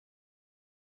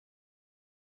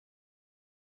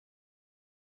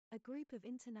A group of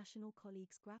international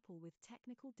colleagues grapple with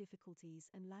technical difficulties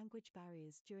and language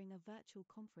barriers during a virtual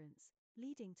conference,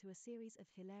 leading to a series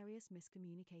of hilarious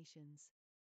miscommunications.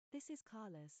 This is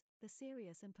Carlos, the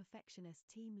serious and perfectionist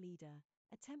team leader,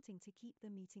 attempting to keep the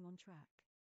meeting on track.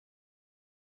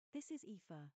 This is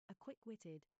Aoife, a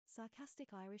quick-witted, sarcastic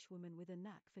Irish woman with a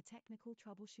knack for technical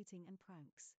troubleshooting and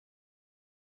pranks.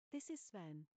 This is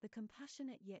Sven, the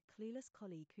compassionate yet clueless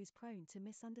colleague who's prone to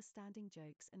misunderstanding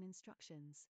jokes and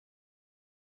instructions.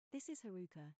 This is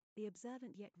Haruka, the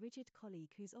observant yet rigid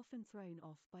colleague who's often thrown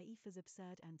off by Aoife's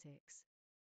absurd antics.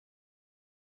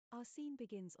 Our scene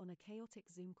begins on a chaotic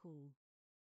Zoom call.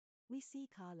 We see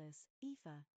Carlos,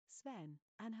 Aoife, Sven,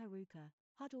 and Haruka,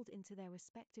 huddled into their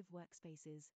respective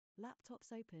workspaces,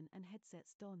 laptops open and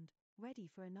headsets donned, ready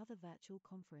for another virtual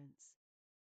conference.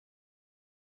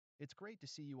 It's great to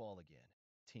see you all again,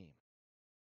 team.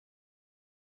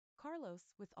 Carlos,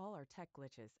 with all our tech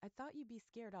glitches, I thought you'd be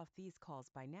scared off these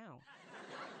calls by now.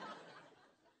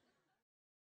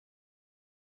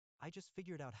 I just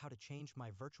figured out how to change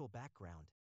my virtual background.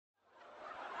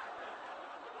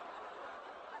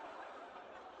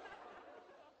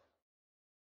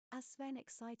 As Sven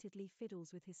excitedly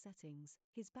fiddles with his settings,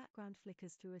 his background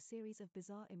flickers through a series of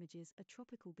bizarre images: a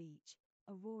tropical beach,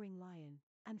 a roaring lion,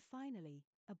 and finally,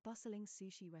 a bustling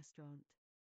sushi restaurant.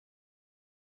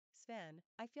 Sven,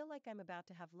 I feel like I'm about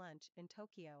to have lunch in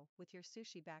Tokyo with your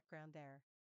sushi background there.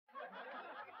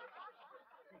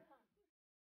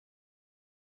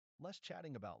 Less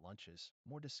chatting about lunches,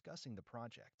 more discussing the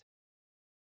project.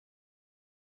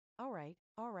 All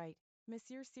right,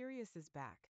 Monsieur Sirius is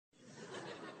back.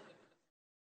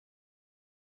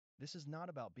 This is not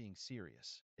about being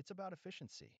serious, it's about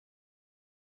efficiency.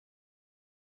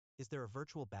 Is there a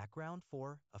virtual background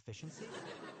for efficiency?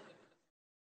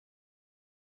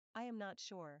 I am not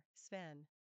sure, Sven.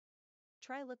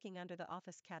 Try looking under the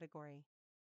office category.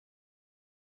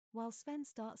 While Sven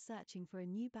starts searching for a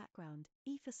new background,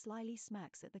 Aoife slyly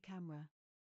smacks at the camera.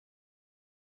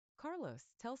 Carlos,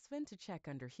 tell Sven to check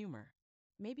under humor.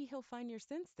 Maybe he'll find your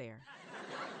sense there.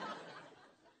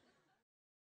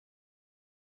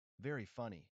 Very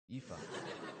funny, Aoife.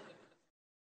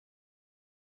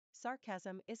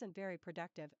 Sarcasm isn't very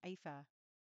productive, Aoife.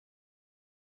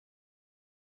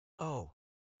 Oh,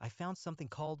 I found something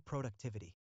called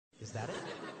productivity. Is that it?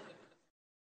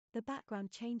 The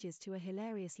background changes to a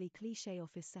hilariously cliché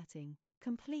office setting,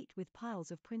 complete with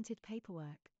piles of printed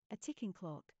paperwork, a ticking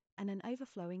clock, and an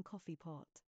overflowing coffee pot.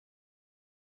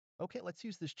 Okay, let's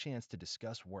use this chance to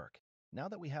discuss work, now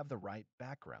that we have the right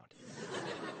background.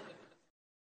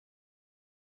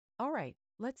 All right,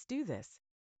 let's do this.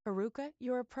 Haruka,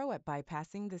 you're a pro at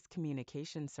bypassing this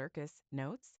communication circus.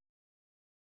 Notes?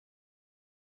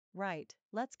 Right,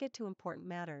 let's get to important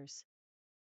matters.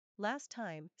 Last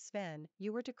time, Sven,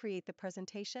 you were to create the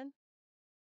presentation?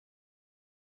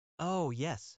 Oh,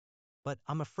 yes. But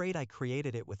I'm afraid I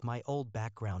created it with my old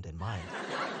background in mind.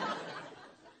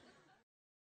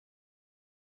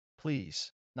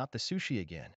 Please, not the sushi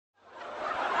again.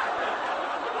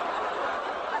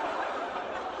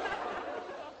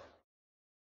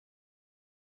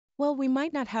 Well, we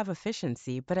might not have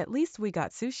efficiency, but at least we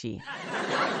got sushi.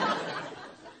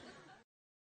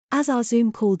 As our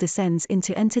Zoom call descends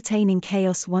into entertaining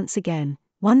chaos once again,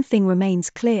 one thing remains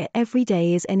clear: every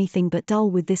day is anything but dull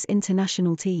with this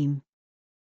international team.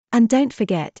 And don't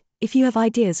forget, if you have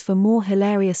ideas for more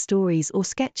hilarious stories or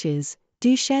sketches,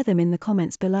 do share them in the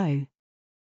comments below.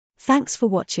 Thanks for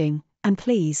watching, and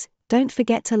please, don't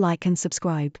forget to like and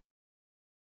subscribe.